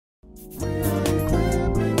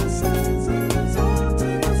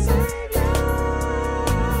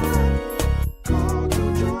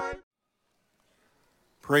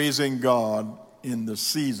praising God in the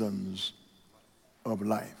seasons of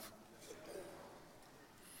life.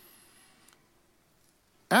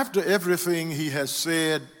 After everything he has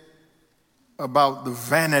said about the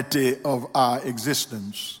vanity of our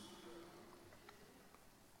existence,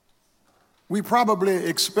 we probably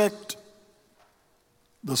expect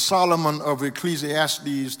the Solomon of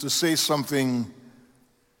Ecclesiastes to say something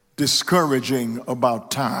discouraging about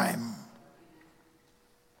time.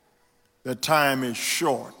 That time is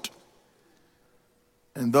short,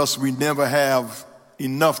 and thus we never have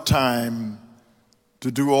enough time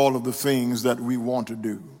to do all of the things that we want to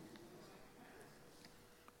do.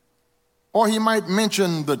 Or he might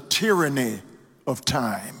mention the tyranny of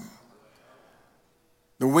time,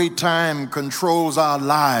 the way time controls our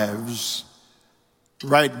lives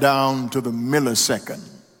right down to the millisecond.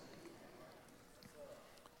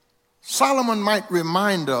 Solomon might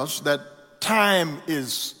remind us that time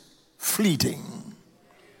is fleeting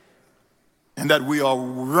and that we are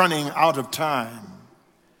running out of time.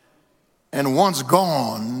 And once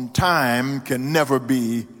gone, time can never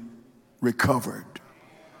be recovered.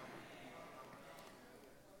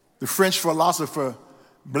 The French philosopher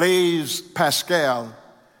Blaise Pascal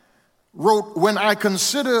wrote, "When I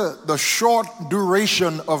consider the short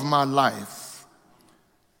duration of my life,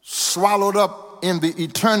 swallowed up in the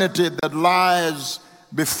eternity that lies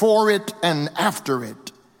before it and after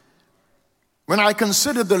it, when I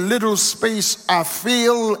consider the little space I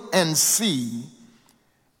feel and see,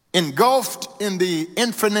 engulfed in the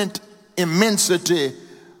infinite immensity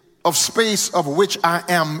of space of which I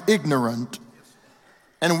am ignorant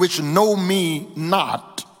and which know me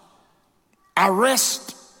not, I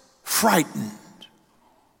rest frightened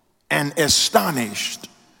and astonished,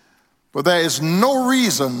 for there is no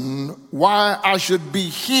reason why I should be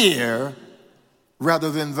here rather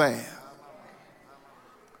than there."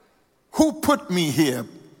 Who put me here?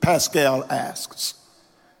 Pascal asks.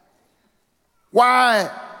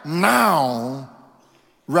 Why now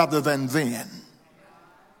rather than then?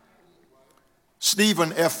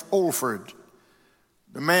 Stephen F. Olford,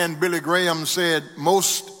 the man Billy Graham said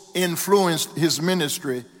most influenced his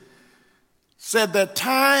ministry, said that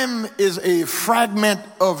time is a fragment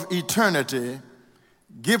of eternity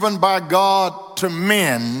given by God to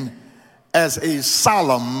men as a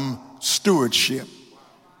solemn stewardship.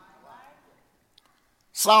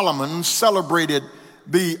 Solomon celebrated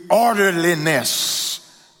the orderliness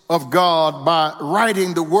of God by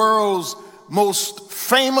writing the world's most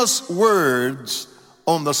famous words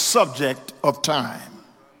on the subject of time.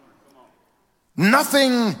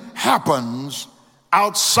 Nothing happens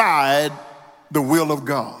outside the will of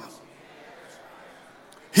God.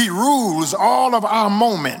 He rules all of our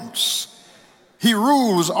moments. He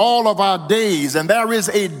rules all of our days, and there is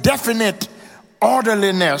a definite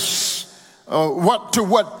orderliness to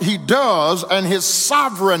what he does, and his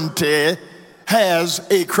sovereignty has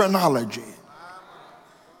a chronology.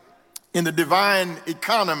 In the divine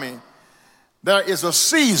economy, there is a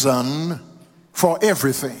season for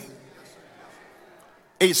everything,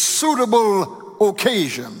 a suitable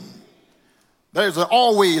occasion. There's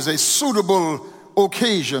always a suitable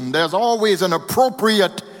occasion. There's always an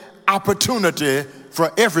appropriate opportunity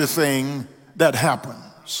for everything that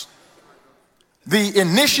happens. The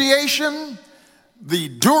initiation, the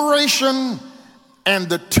duration, and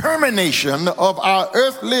the termination of our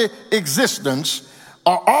earthly existence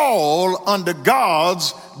are all under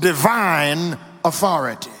God's divine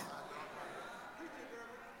authority.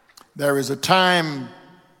 There is a time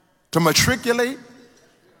to matriculate,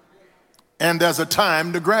 and there's a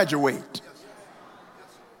time to graduate.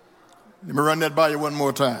 Let me run that by you one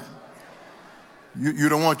more time. You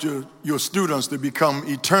don't want your students to become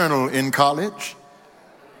eternal in college.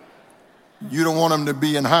 You don't want them to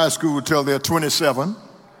be in high school till they're 27.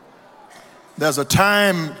 There's a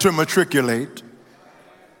time to matriculate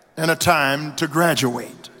and a time to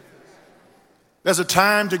graduate. There's a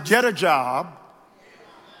time to get a job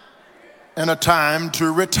and a time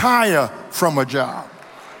to retire from a job.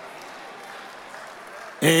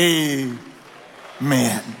 Amen.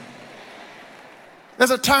 There's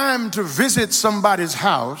a time to visit somebody's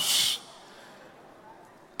house,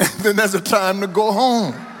 and then there's a time to go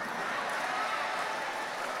home.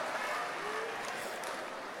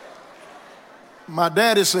 My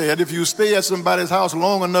daddy said, if you stay at somebody's house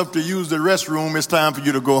long enough to use the restroom, it's time for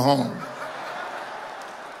you to go home.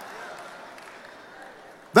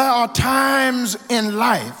 There are times in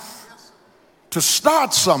life to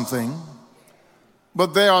start something,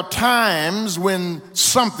 but there are times when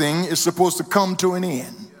something is supposed to come to an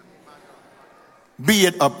end. Be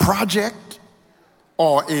it a project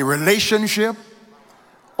or a relationship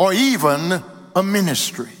or even a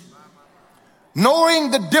ministry.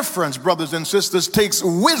 Knowing the difference, brothers and sisters, takes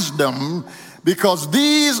wisdom, because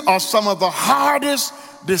these are some of the hardest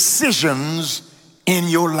decisions in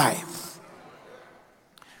your life.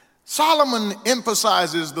 Solomon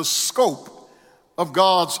emphasizes the scope of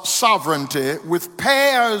God's sovereignty with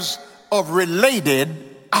pairs of related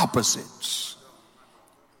opposites.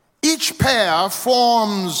 Each pair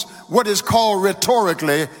forms what is called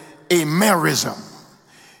rhetorically a merism.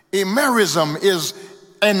 A merism is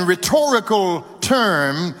a rhetorical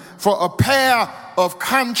term for a pair of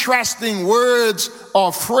contrasting words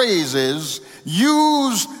or phrases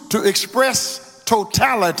used to express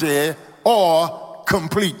totality or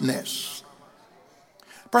completeness.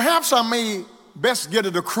 Perhaps I may best get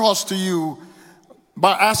it across to you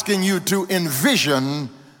by asking you to envision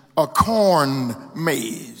a corn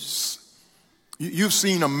maze. You've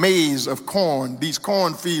seen a maze of corn, these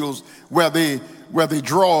cornfields where they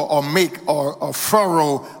draw or make or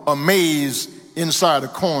furrow a maze inside a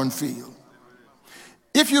cornfield.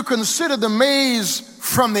 If you consider the maze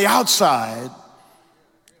from the outside,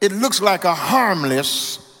 it looks like a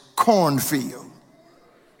harmless cornfield.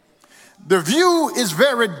 The view is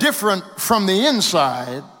very different from the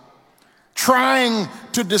inside, trying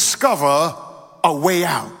to discover a way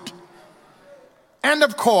out. And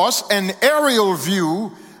of course, an aerial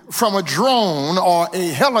view from a drone or a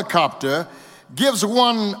helicopter gives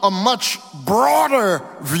one a much broader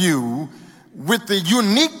view with the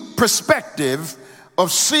unique perspective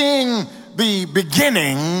of seeing the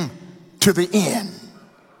beginning to the end.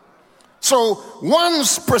 So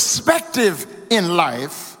one's perspective in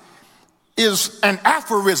life is an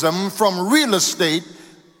aphorism from real estate: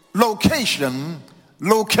 location,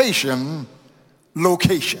 location,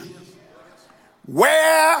 location.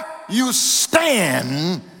 Where you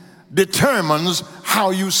stand determines how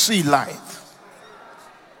you see life.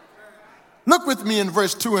 Look with me in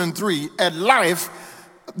verse 2 and 3 at life,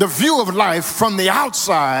 the view of life from the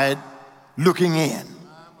outside looking in.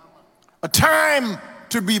 A time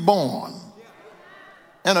to be born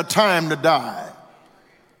and a time to die.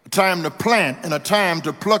 A time to plant and a time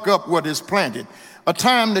to pluck up what is planted. A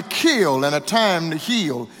time to kill and a time to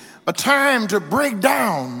heal. A time to break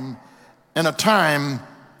down and a time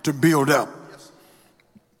to build up.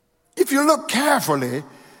 If you look carefully,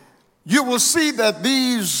 you will see that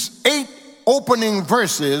these 8 opening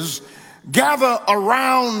verses gather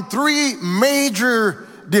around 3 major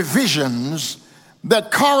divisions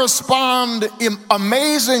that correspond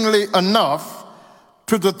amazingly enough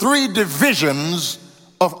to the 3 divisions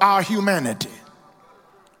of our humanity: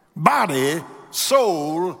 body,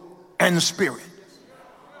 soul, and spirit.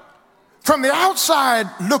 From the outside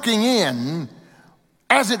looking in,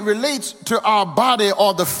 as it relates to our body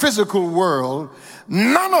or the physical world,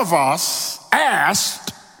 none of us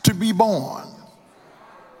asked to be born.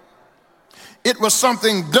 It was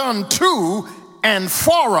something done to and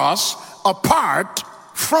for us, apart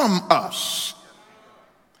from us.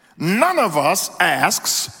 None of us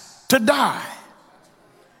asks to die.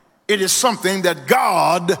 It is something that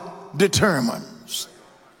God determines.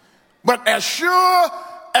 But as sure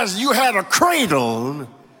as you had a cradle,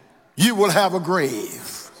 you will have a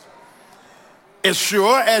grave. As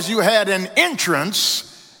sure as you had an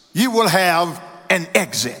entrance, you will have an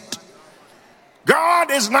exit.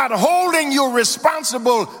 God is not holding you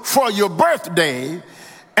responsible for your birthday,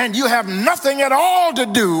 and you have nothing at all to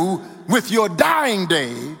do with your dying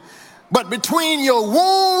day. But between your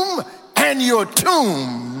womb and your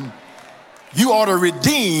tomb, you ought to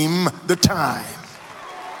redeem the time.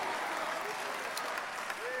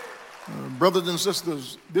 Brothers and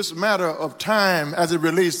sisters, this matter of time as it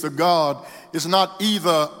relates to God is not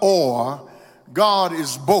either or. God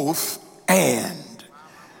is both and.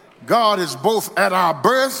 God is both at our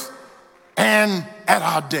birth and at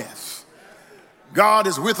our death. God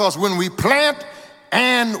is with us when we plant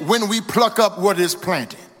and when we pluck up what is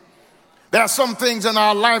planted. There are some things in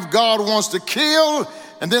our life God wants to kill,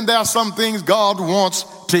 and then there are some things God wants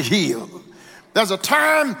to heal. There's a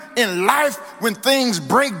time in life when things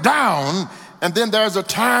break down, and then there's a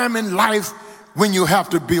time in life when you have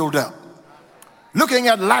to build up. Looking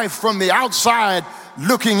at life from the outside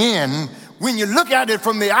looking in, when you look at it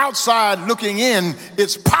from the outside looking in,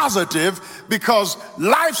 it's positive because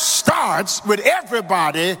life starts with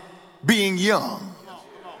everybody being young.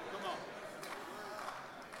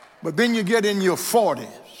 But then you get in your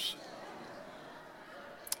 40s,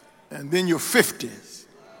 and then your 50s,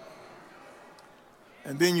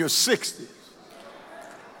 and then your 60s.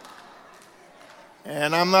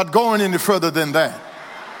 And I'm not going any further than that.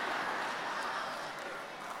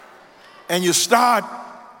 And you start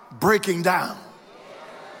breaking down.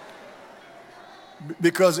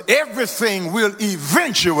 Because everything will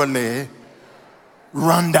eventually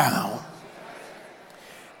run down.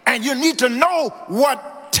 And you need to know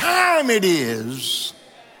what time it is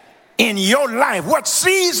in your life. What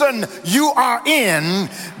season you are in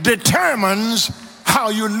determines how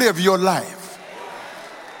you live your life.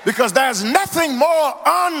 Because there's nothing more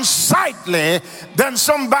unsightly than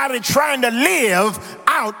somebody trying to live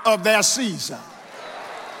out of their season.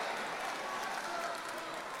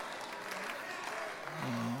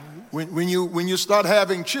 When you start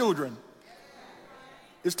having children,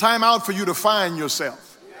 it's time out for you to find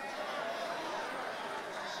yourself.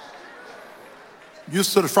 You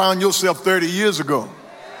should have found yourself 30 years ago.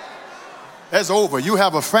 That's over. You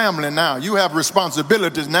have a family now. You have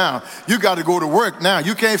responsibilities now. You got to go to work now.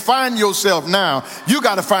 You can't find yourself now. You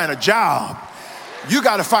got to find a job. You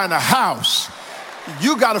got to find a house.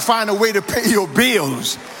 You got to find a way to pay your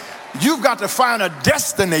bills. You've got to find a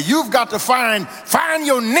destiny. You've got to find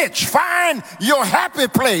your niche. Find your happy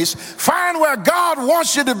place. Find where God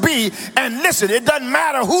wants you to be. And listen, it doesn't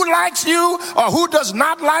matter who likes you or who does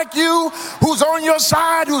not like you, who's on your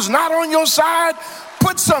side, who's not on your side.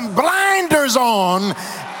 Put some blinders on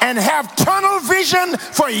and have tunnel vision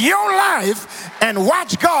for your life and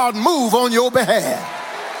watch God move on your behalf.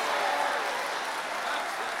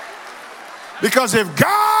 Because if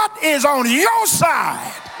God is on your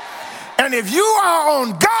side, and if you are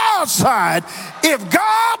on God's side, if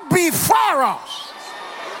God be for us,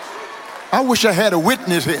 I wish I had a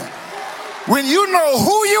witness here. When you know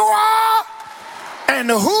who you are and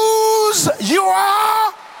whose you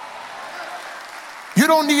are, you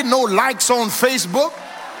don't need no likes on Facebook.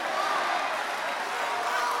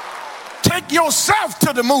 Take yourself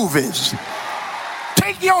to the movies.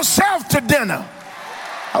 Take yourself to dinner.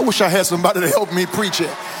 I wish I had somebody to help me preach it.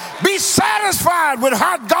 Be satisfied with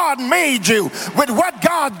how God made you, with what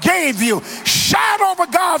God gave you. Shout over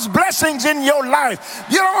God's blessings in your life.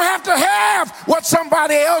 You don't have to have what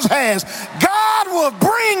somebody else has. God will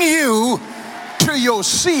bring you to your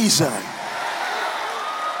season.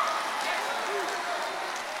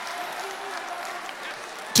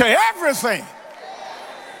 To everything,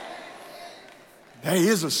 there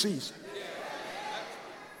is a season.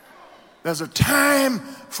 There's a time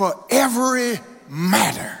for every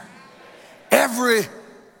matter, every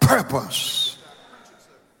purpose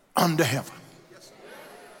under heaven.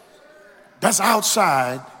 That's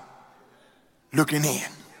outside looking in.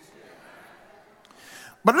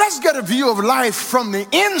 But let's get a view of life from the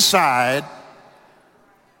inside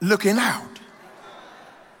looking out.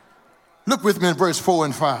 Look with me in verse 4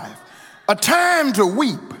 and 5. A time to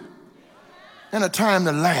weep and a time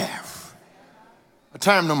to laugh. A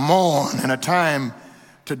time to mourn and a time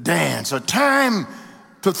to dance. A time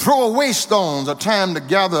to throw away stones, a time to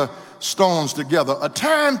gather stones together. A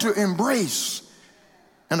time to embrace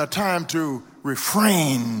and a time to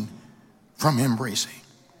refrain from embracing.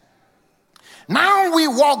 Now we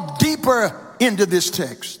walk deeper into this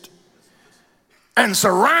text and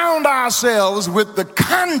surround ourselves with the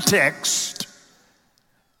context,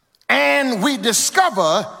 and we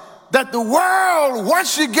discover that the world,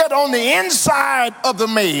 once you get on the inside of the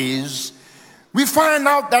maze, we find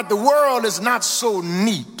out that the world is not so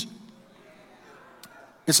neat.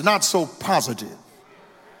 It's not so positive.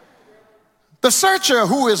 The searcher,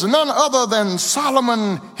 who is none other than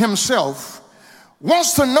Solomon himself,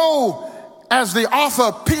 wants to know, as the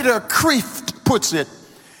author Peter Kreeft puts it,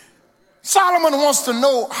 Solomon wants to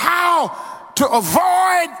know how to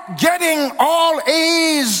avoid getting all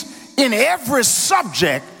A's in every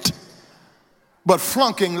subject, but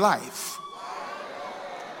flunking life.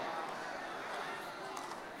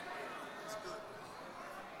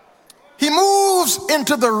 He moves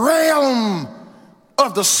into the realm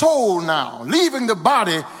of the soul now, leaving the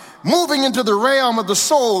body, moving into the realm of the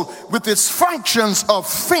soul with its functions of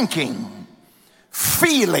thinking,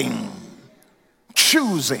 feeling,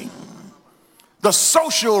 choosing, the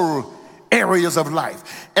social areas of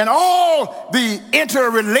life, and all the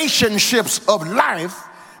interrelationships of life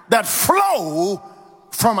that flow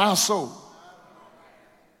from our soul.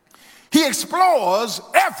 He explores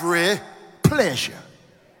every pleasure,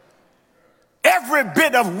 every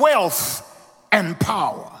bit of wealth and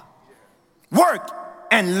power, work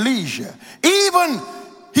and leisure. Even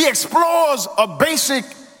he explores a basic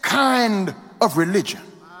kind of religion.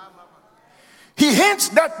 He hints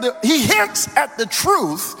at the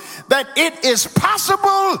truth that it is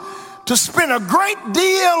possible to spend a great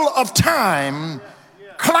deal of time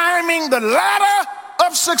climbing the ladder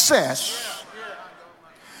of success,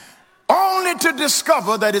 only to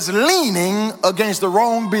discover that it's leaning against the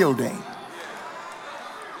wrong building.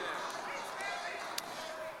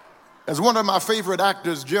 As one of my favorite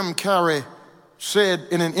actors, Jim Carrey, said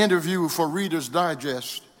in an interview for Reader's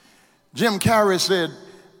Digest, Jim Carrey said,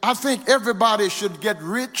 "I think everybody should get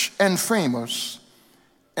rich and famous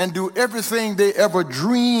and do everything they ever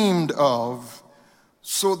dreamed of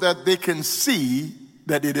so that they can see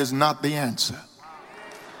that it is not the answer."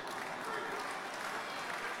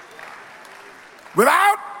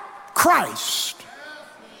 Without Christ,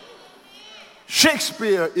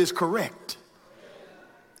 Shakespeare is correct.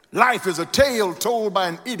 Life is a tale told by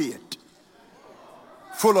an idiot,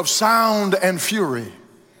 full of sound and fury,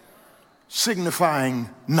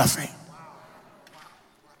 signifying nothing.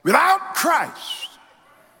 Without Christ,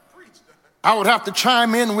 I would have to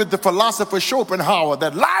chime in with the philosopher Schopenhauer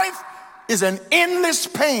that life is an endless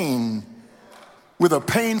pain with a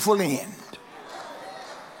painful end.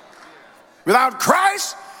 Without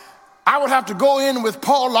Christ, I would have to go in with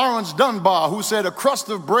Paul Lawrence Dunbar, who said, "A crust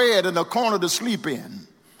of bread and a corner to sleep in,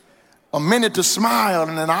 a minute to smile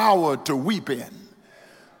and an hour to weep in,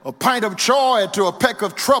 a pint of joy to a peck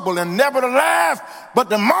of trouble, and never to laugh, but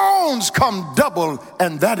the moans come double,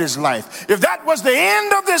 and that is life." If that was the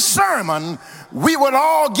end of this sermon, we would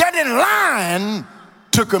all get in line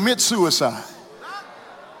to commit suicide.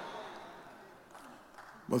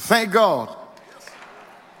 But thank God,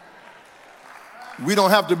 we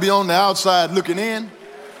don't have to be on the outside looking in.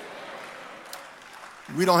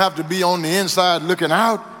 We don't have to be on the inside looking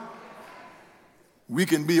out. We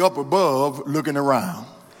can be up above looking around.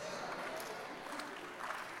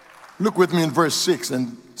 Look with me in verse 6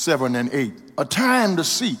 and 7 and 8. A time to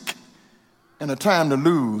seek and a time to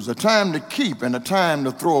lose, a time to keep and a time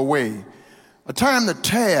to throw away, a time to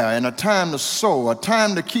tear and a time to sow, a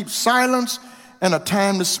time to keep silence and a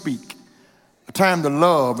time to speak, a time to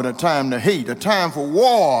love and a time to hate, a time for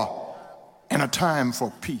war and a time for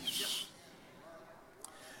peace.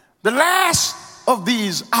 The last of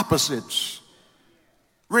these opposites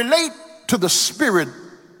relate to the spirit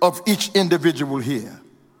of each individual here,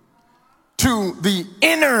 to the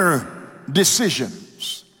inner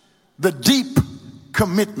decisions, the deep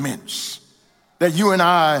commitments that you and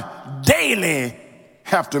I daily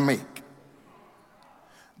have to make.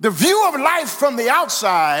 The view of life from the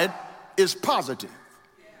outside is positive.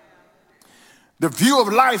 The view of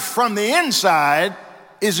life from the inside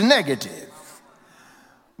is negative.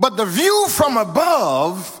 But the view from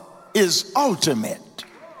above is ultimate.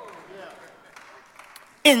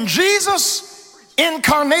 In Jesus'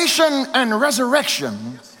 incarnation and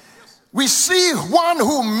resurrection, we see one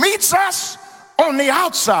who meets us on the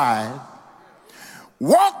outside,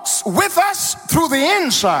 walks with us through the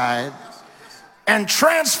inside, and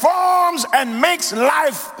transforms and makes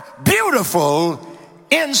life beautiful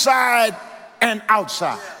inside and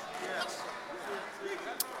outside.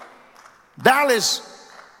 Dallas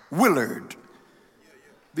Willard,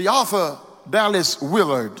 the author Dallas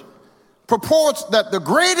Willard, purports that the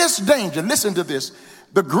greatest danger, listen to this,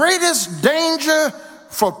 the greatest danger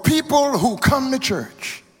for people who come to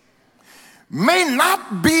church may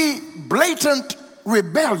not be blatant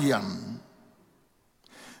rebellion,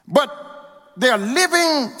 but they're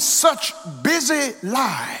living such busy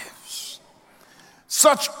lives,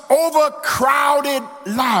 such overcrowded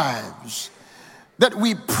lives, that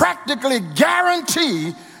we practically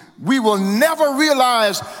guarantee we will never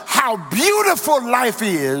realize how beautiful life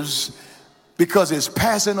is because it's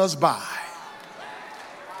passing us by.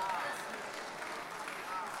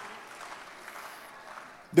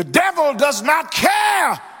 The devil does not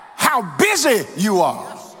care how busy you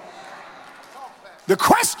are. The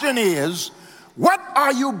question is, what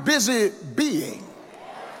are you busy being?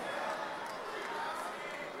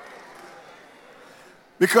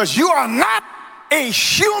 Because you are not a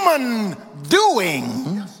human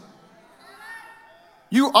doing,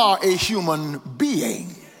 you are a human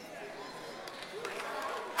being.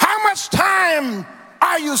 How much time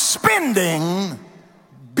are you spending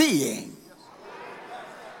being?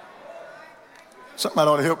 Somebody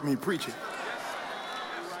ought to help me preach it.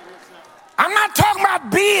 I'm not talking about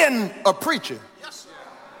being a preacher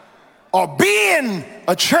or being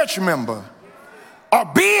a church member or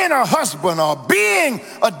being a husband or being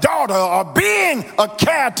a daughter or being a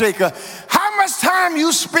caretaker. How much time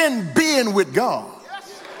you spend being with God?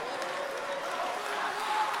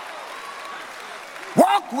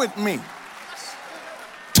 Walk with me.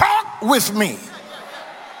 Talk with me.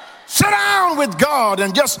 Sit down with God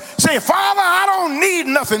and just say, Father, I don't need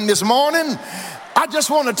nothing this morning. I just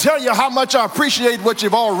want to tell you how much I appreciate what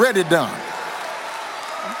you've already done.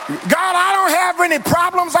 God, I don't have any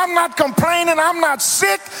problems. I'm not complaining. I'm not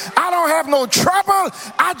sick. I don't have no trouble.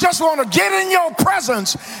 I just want to get in your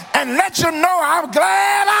presence and let you know how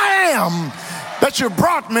glad I am that you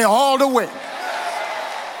brought me all the way.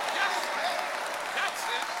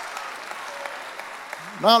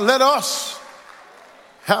 Now let us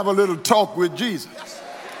have a little talk with Jesus.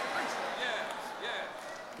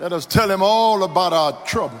 Let us tell him all about our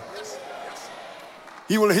trouble.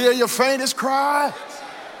 He will hear your faintest cry,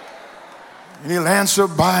 and he'll answer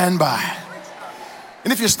by and by.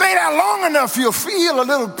 And if you stay there long enough, you'll feel a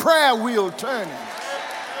little prayer wheel turning.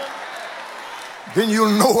 Then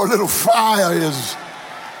you'll know a little fire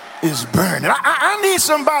is burning. I need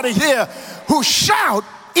somebody here who shout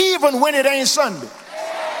even when it ain't Sunday.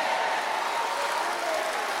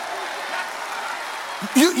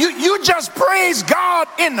 You just praise God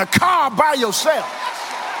in the car by yourself,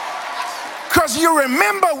 because you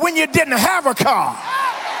remember when you didn't have a car.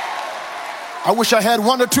 I wish I had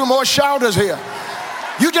one or two more shouters here.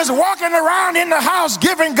 You just walking around in the house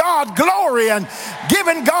giving God glory and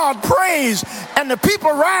giving God praise, and the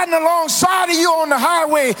people riding alongside of you on the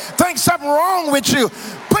highway think something wrong with you.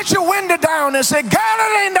 Put your window down and say, God,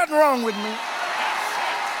 there ain't nothing wrong with me.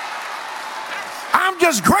 I'm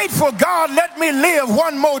just grateful God let me live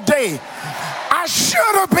one more day. I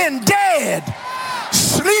should have been dead,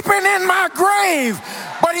 sleeping in my grave,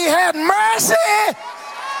 but he had mercy.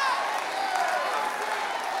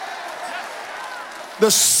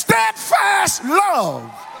 The steadfast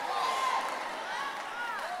love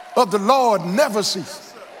of the Lord never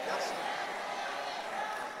ceases.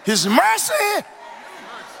 His mercy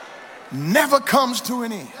never comes to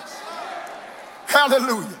an end.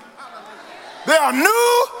 Hallelujah. They are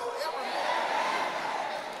new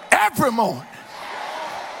every morning.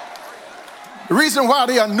 The reason why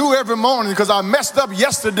they are new every morning is because I messed up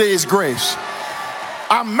yesterday's grace.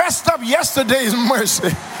 I messed up yesterday's mercy.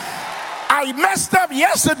 I messed up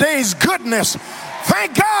yesterday's goodness.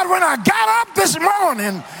 Thank God when I got up this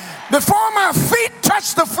morning, before my feet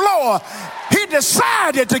touched the floor, he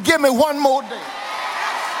decided to give me one more day.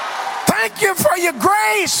 Thank you for your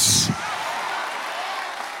grace.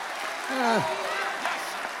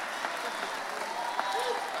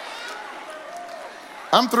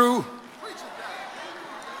 I'm through.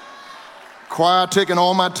 Choir taking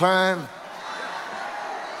all my time.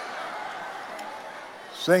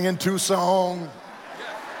 Singing 2 songs.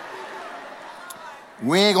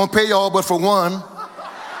 We ain't gonna pay y'all but for one.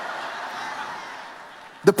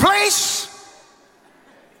 The place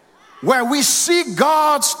where we see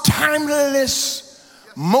God's timeliness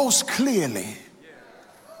most clearly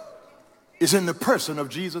is in the person of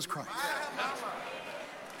Jesus Christ.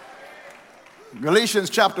 Galatians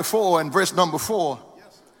chapter 4 and verse number 4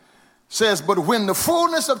 says, but when the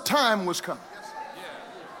fullness of time was come,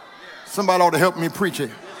 somebody ought to help me preach it.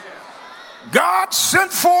 God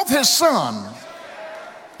sent forth his son,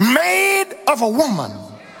 made of a woman,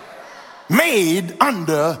 made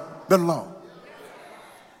under the law.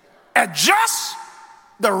 At just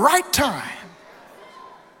the right time,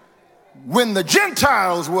 when the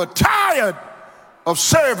Gentiles were tired of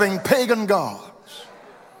serving pagan gods,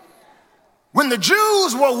 when the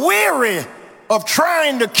Jews were weary of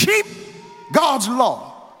trying to keep God's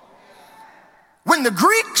law, when the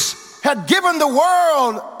Greeks had given the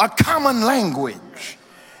world a common language,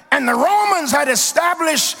 and the Romans had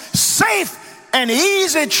established safe and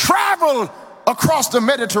easy travel across the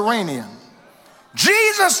Mediterranean,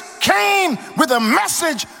 Jesus came with a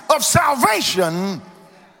message of salvation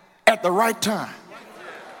at the right time.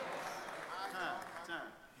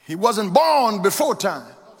 He wasn't born before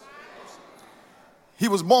time. He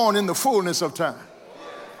was born in the fullness of time.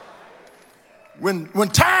 When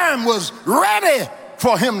time was ready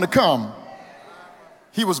for him to come,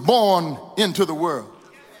 he was born into the world.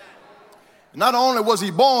 Not only was he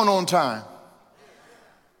born on time,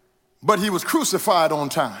 but he was crucified on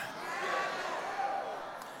time.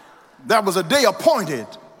 There was a day appointed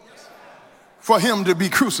for him to be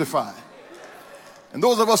crucified. And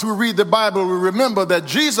those of us who read the Bible will remember that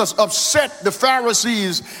Jesus upset the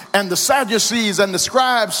Pharisees and the Sadducees and the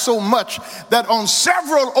scribes so much that on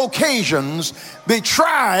several occasions they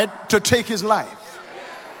tried to take his life.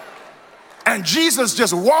 And Jesus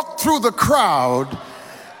just walked through the crowd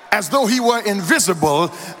as though he were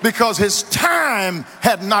invisible because his time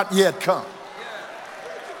had not yet come.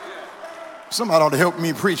 Somebody ought to help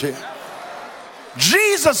me preach here.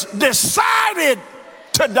 Jesus decided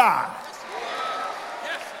to die.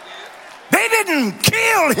 They didn't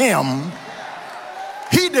kill him.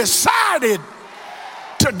 He decided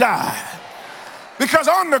to die. Because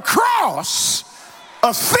on the cross,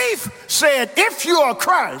 a thief said, if you are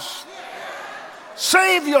Christ,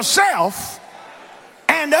 save yourself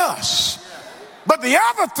and us. But the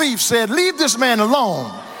other thief said, leave this man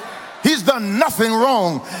alone. He's done nothing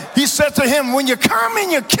wrong. He said to him, when you come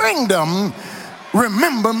in your kingdom,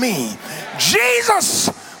 remember me. Jesus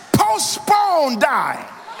postponed dying.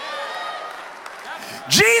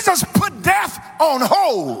 Jesus put death on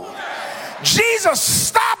hold. Jesus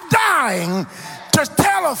stopped dying to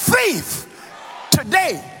tell a thief,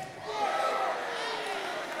 today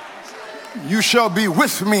you shall be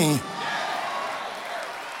with me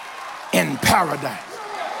in paradise.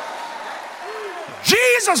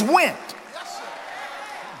 Jesus went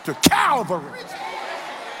to Calvary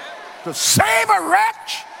to save a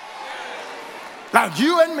wretch like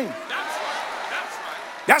you and me.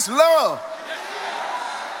 That's love.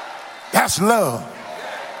 That's love.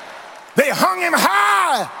 They hung him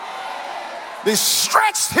high. They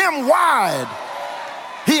stretched him wide.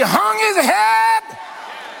 He hung his head.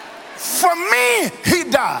 For me, he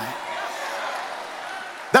died.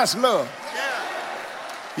 That's love.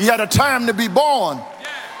 He had a time to be born.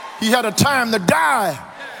 He had a time to die.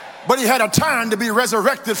 But he had a time to be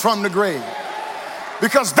resurrected from the grave.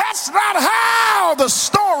 Because that's not how the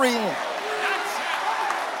story ends.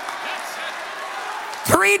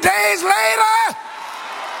 3 days later,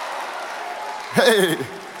 hey,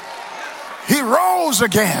 he rose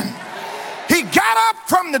again. He got up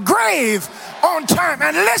from the grave on time.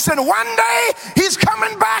 And listen, one day he's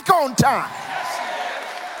coming back on time.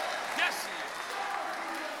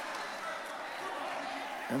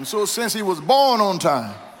 And so since he was born on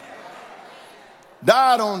time,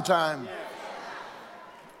 died on time,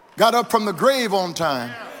 got up from the grave on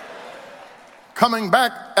time, coming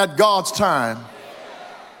back at God's time,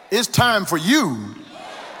 it's time for you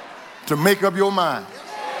to make up your mind.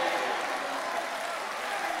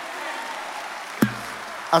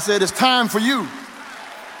 I said it's time for you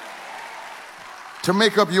to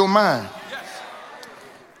make up your mind.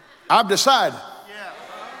 I've decided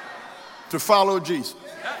to follow Jesus.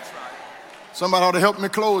 Somebody ought to help me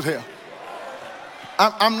close here.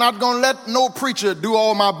 I'm not going to let no preacher do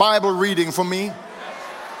all my Bible reading for me.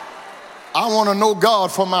 I want to know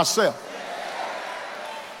God for myself.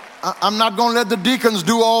 I'm not going to let the deacons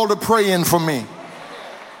do all the praying for me.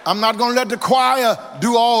 I'm not going to let the choir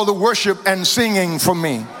do all the worship and singing for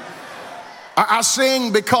me. I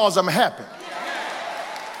sing because I'm happy.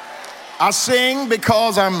 I sing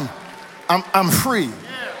because I'm free.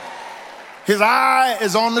 His eye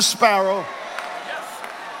is on the sparrow.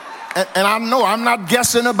 And I know I'm not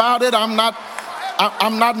guessing about it. I'm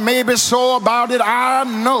not maybe so about it. I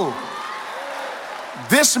know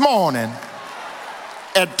this morning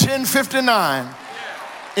at 10:59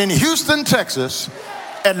 in Houston, Texas,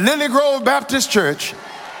 at Lilly Grove Baptist Church,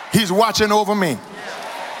 he's watching over me.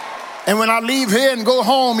 And when I leave here and go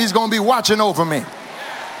home, he's going to be watching over me.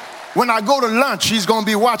 When I go to lunch, he's going to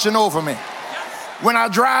be watching over me. When I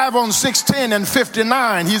drive on 610 and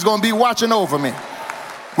 59, he's going to be watching over me.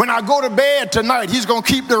 When I go to bed tonight, he's going to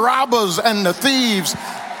keep the robbers and the thieves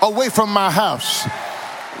away from my house.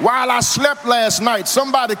 While I slept last night,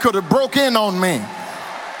 somebody could have broke in on me.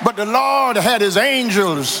 But the Lord had his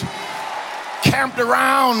angels camped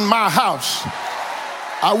around my house.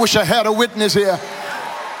 I wish I had a witness here.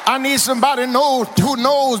 I need somebody who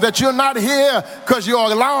knows that you're not here because your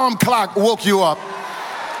alarm clock woke you up.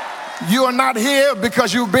 You are not here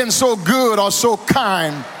because you've been so good or so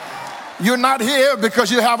kind. You're not here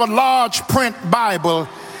because you have a large print Bible.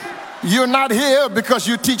 You're not here because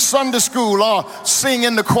you teach Sunday school or sing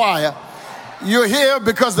in the choir. You're here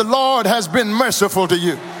because the Lord has been merciful to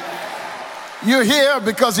you. You're here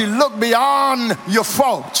because he looked beyond your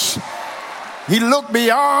faults. He looked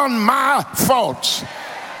beyond my faults.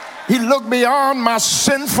 He looked beyond my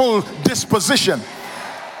sinful disposition.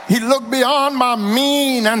 He looked beyond my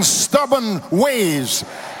mean and stubborn ways.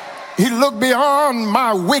 He looked beyond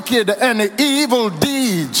my wicked and evil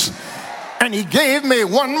deeds. And he gave me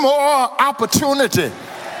one more opportunity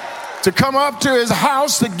to come up to his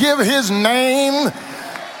house to give his name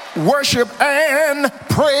worship and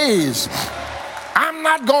praise. I'm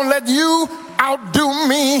not going to let you outdo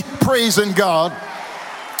me praising God.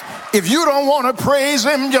 If you don't want to praise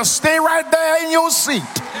him, just stay right there in your seat.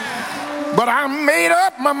 But I made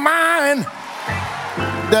up my mind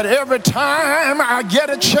that every time I get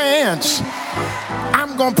a chance,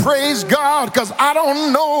 I'm going to praise God because I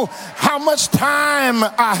don't know how much time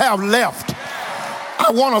I have left.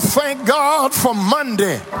 I want to thank God for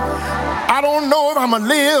Monday. I don't know if I'm going to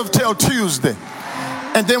live till Tuesday.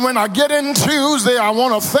 And then when I get in Tuesday, I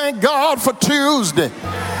want to thank God for Tuesday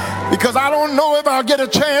because I don't know if I'll get a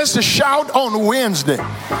chance to shout on Wednesday.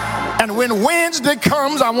 And when Wednesday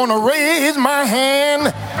comes, I want to raise my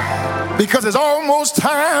hand because it's almost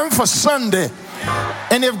time for Sunday.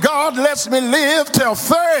 And if God lets me live till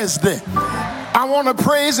Thursday, I want to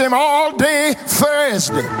praise him all day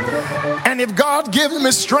Thursday. And if God gives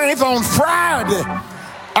me strength on Friday,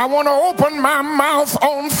 I want to open my mouth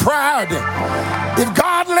on Friday. If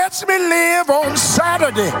God lets me live on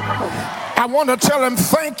Saturday, I want to tell him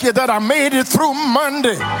thank you that I made it through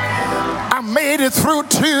Monday. I made it through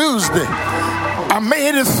Tuesday. I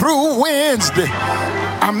made it through Wednesday.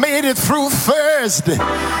 I made it through Thursday.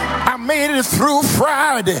 I made it through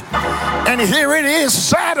Friday. And here it is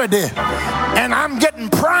Saturday. And I'm getting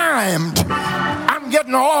primed. I'm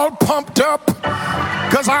getting all pumped up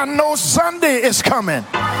because I know Sunday is coming.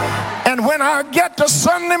 And when I get to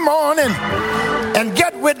Sunday morning and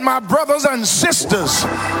get with my brothers and sisters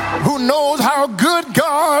who knows how good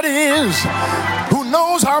God is, who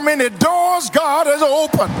knows how many doors God has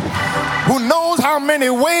opened, who knows how many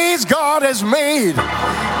ways God has made,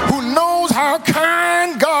 who knows how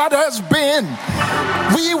kind God has been,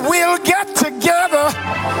 we will get together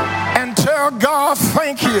and tell God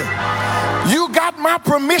thank you. You got my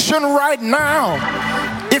permission right now.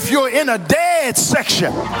 If you're in a dead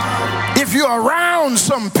section, if you're around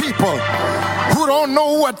some people who don't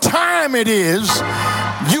know what time it is,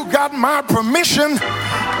 you got my permission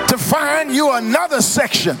to find you another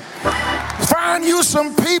section. Find you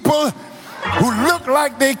some people who look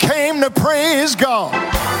like they came to praise God.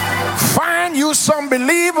 Find you some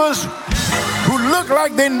believers who look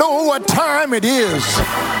like they know what time it is.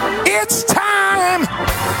 It's time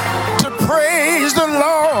to praise the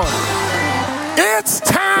Lord. It's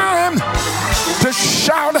time to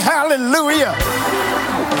shout hallelujah.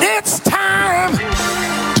 It's time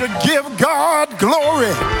to give God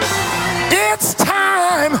glory. It's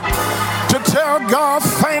time to tell God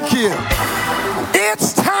thank you.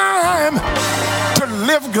 It's time to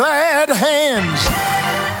lift glad hands.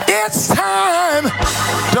 It's time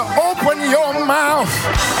to open your mouth.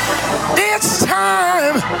 It's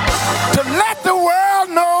time to let the world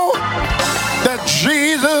know that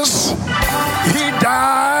Jesus, he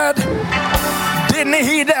died. Didn't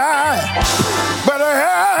he die? But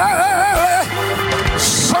early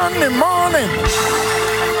Sunday morning,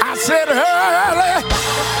 I said early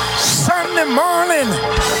Sunday morning,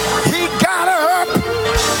 he got up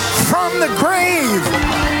from the grave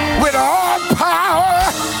with all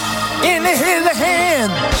power in his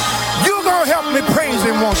hand. You gonna help me praise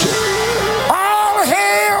him, won't you? All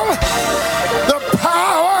hail the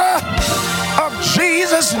power of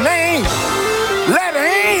Jesus' name. Let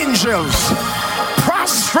angels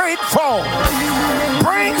prostrate fall.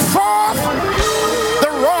 Bring forth the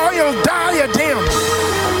royal diadem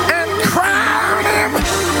and crown him,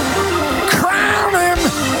 crown him,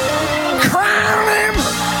 crown him,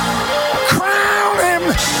 crown him,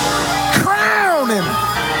 crown him,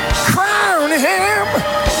 crown him,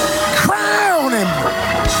 crown him.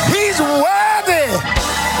 He's worthy.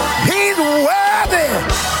 He's worthy.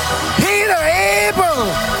 He's able.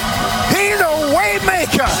 He's a way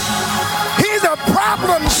maker. He's a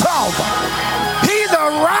problem solver. He's a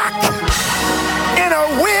rock in a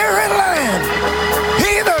weary land.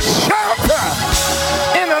 He's a shelter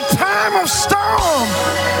in a time of storm.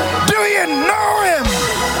 Do you know him?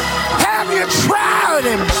 Have you tried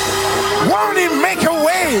him? Won't he make a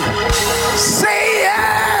way? Say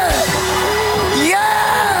yeah.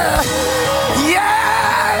 Yeah.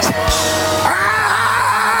 Yes. I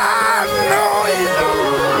know him.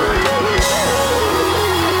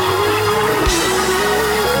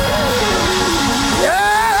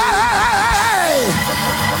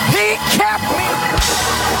 Kept me.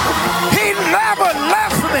 He never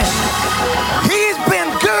left me. He's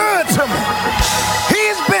been good to me.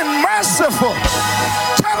 He's been merciful.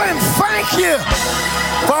 Tell him thank you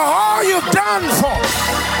for all you've done for me.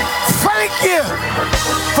 Thank you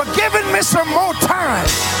for giving me some more time.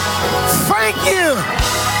 Thank you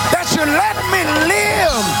that you let me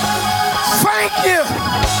live. Thank you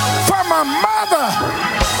for my mother.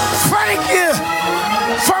 Thank you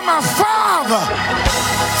for my father.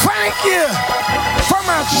 Thank you for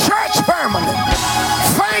my church family.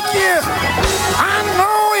 Thank you. I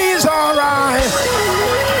know he's all right.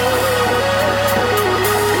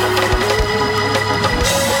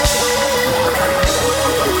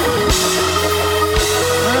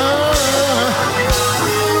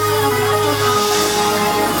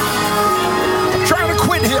 I'm trying to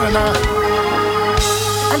quit here now.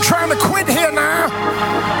 I'm trying to quit here now.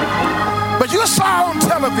 But you saw on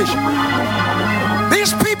television,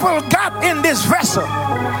 these people got in this vessel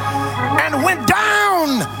and went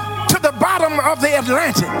down to the bottom of the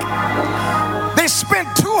Atlantic. They spent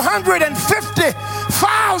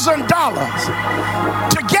 $250,000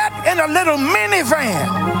 to get in a little minivan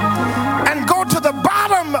and go to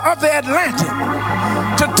of the Atlantic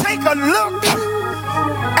to take a look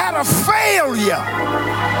at a failure.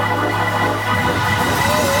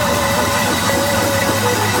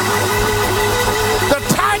 The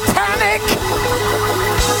Titanic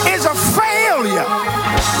is a failure.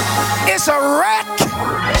 It's a wreck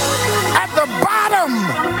at the bottom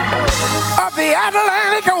of the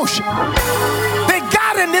Atlantic Ocean. They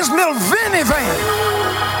got in this little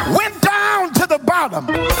minivan, went down to the bottom.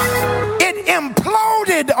 It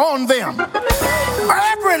imploded on them.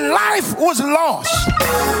 Every life was lost.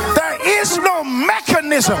 There is no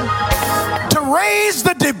mechanism to raise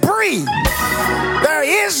the debris. There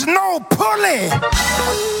is no pulley.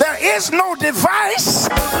 There is no device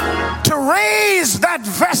to raise that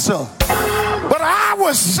vessel. But I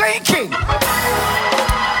was sinking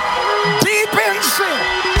deep in sin.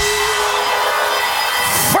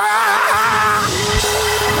 Far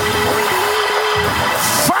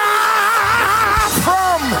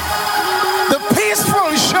from the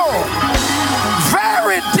peaceful shore.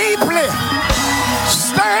 Very deeply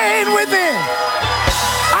staying within.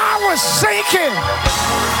 I was sinking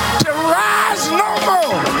to rise no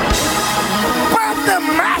more. But the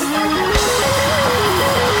master,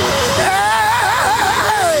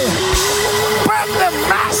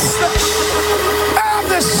 of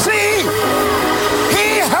the sea,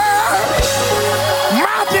 he heard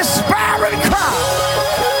my despairing cry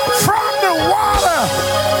from the water.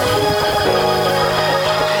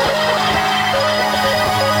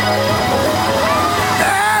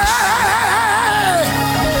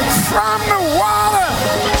 From the water,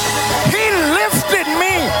 he lifted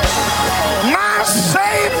me. Now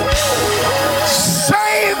save,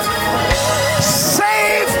 save,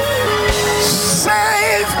 save,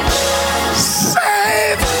 save,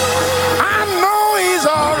 save. I know he's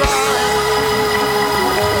all right.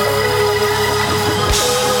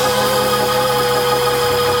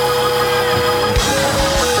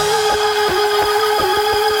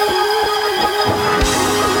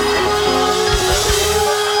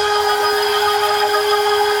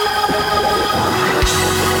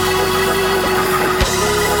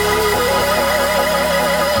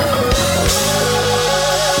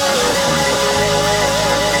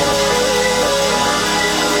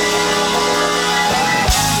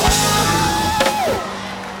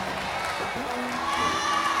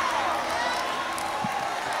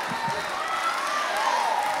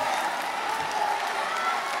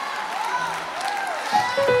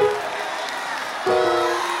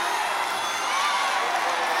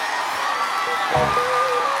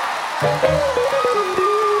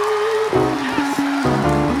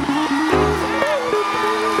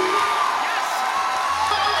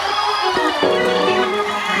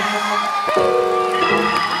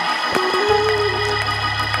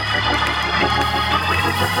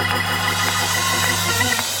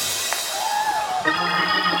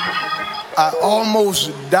 I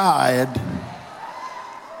almost died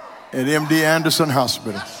at MD Anderson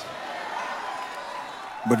Hospital.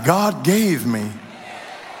 But God gave me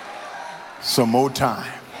some more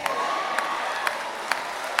time.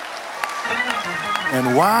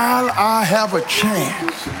 And while I have a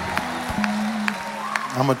chance,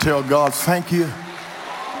 I'm going to tell God thank you.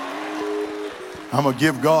 I'm going to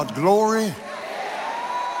give God glory.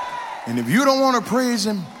 And if you don't want to praise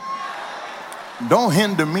him, don't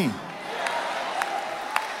hinder me.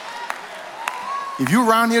 If you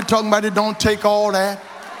around here talking about it, don't take all that.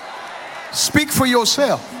 Speak for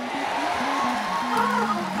yourself.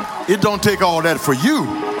 It don't take all that for you.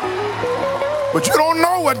 But you don't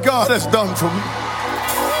know what God has done for me.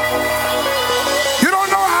 You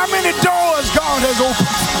don't know how many doors God has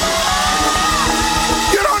opened.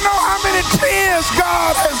 You don't know how many tears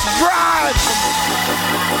God has dried.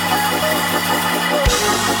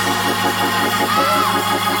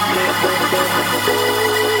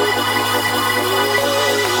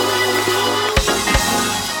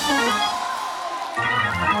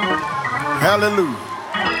 Hallelujah.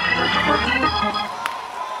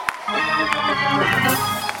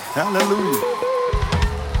 Hallelujah.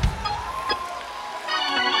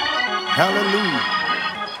 Hallelujah.